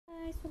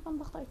guys, welcome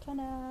back to our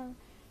channel.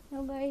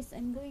 Now guys,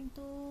 I'm going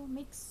to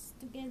mix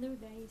together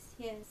guys.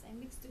 Yes, I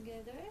mix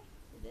together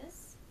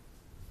this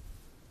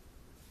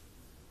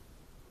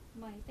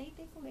my Tay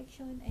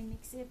collection. I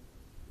mix it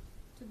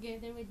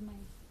together with my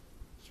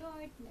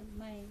short and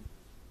my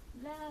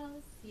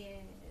blouse.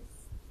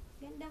 Yes.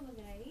 Ganda ba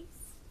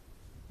guys?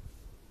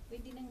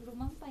 Pwede nang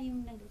lumampa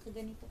yung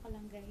nagkaganito ka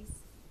lang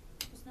guys.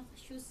 Tapos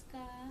naka-shoes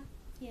ka.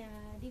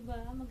 Yeah, di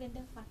ba?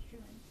 Maganda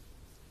fashion.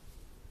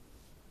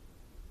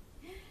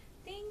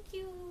 Thank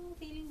you!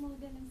 Feeling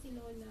model lang si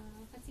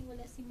Lola. Kasi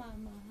wala si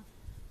Mama.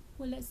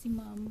 Wala si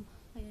Mom.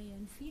 Kaya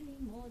yan, feeling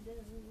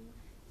model.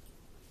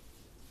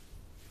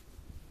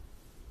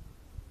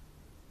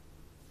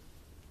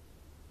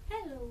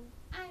 Hello!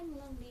 I'm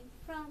Lovely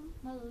from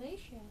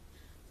Malaysia.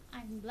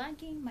 I'm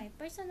vlogging my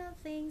personal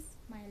things,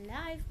 my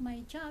life,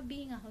 my job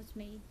being a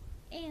housemaid.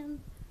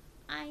 And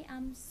I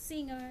am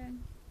singer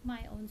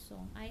my own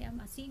song. I am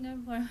a singer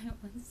for my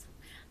own song.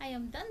 I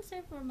am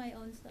dancer for my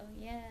own song.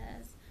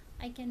 Yes.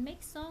 I can make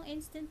song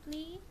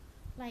instantly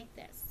like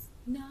this.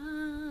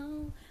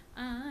 Now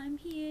I'm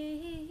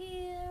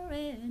here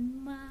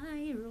in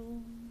my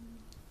room.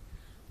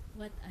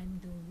 What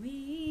I'm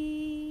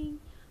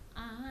doing,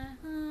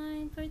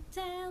 I'm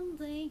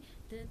pretending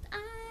that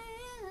I'm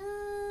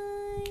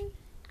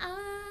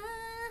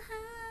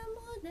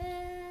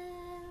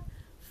there,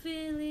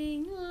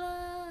 feeling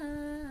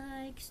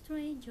like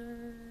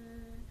stranger,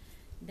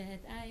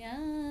 that I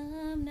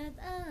am not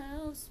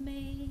a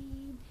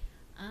housemaid.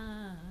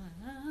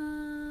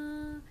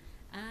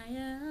 I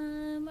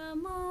am a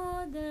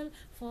model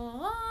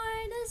for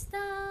this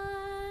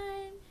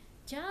time,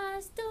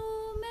 just to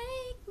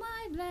make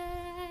my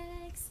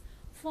flex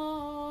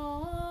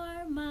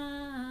for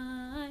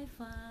my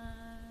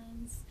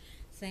fans.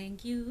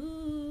 Thank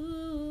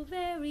you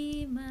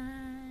very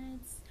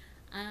much.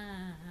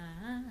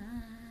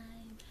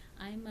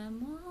 I'm a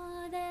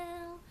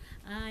model,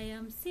 I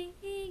am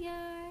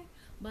singer,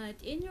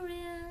 but in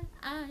real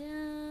I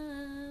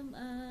am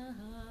a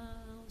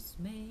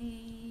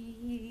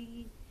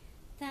housemaid.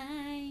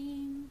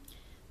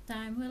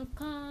 Time will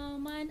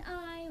come and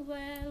I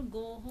will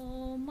go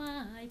home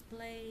my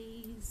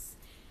place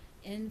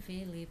in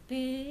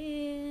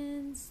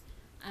Philippines,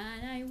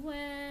 and I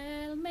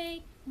will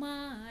make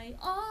my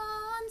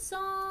own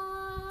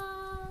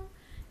song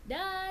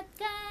that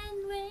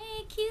can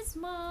make you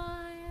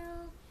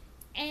smile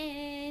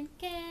and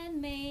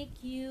can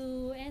make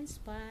you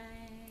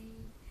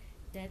inspired.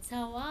 That's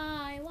how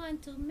I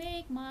want to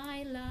make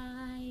my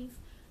life,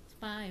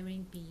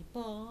 inspiring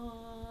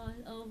people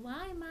of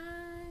my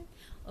mind,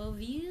 of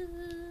you,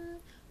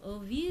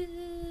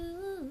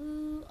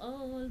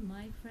 all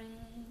my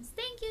friends.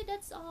 Thank you,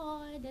 that's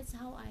all. That's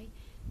how I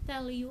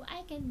tell you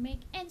I can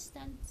make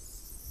instant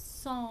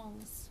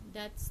songs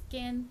that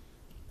can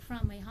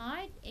from my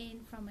heart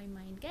and from my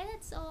mind.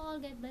 That's all.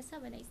 God bless.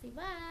 Have a nice day.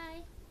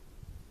 Bye.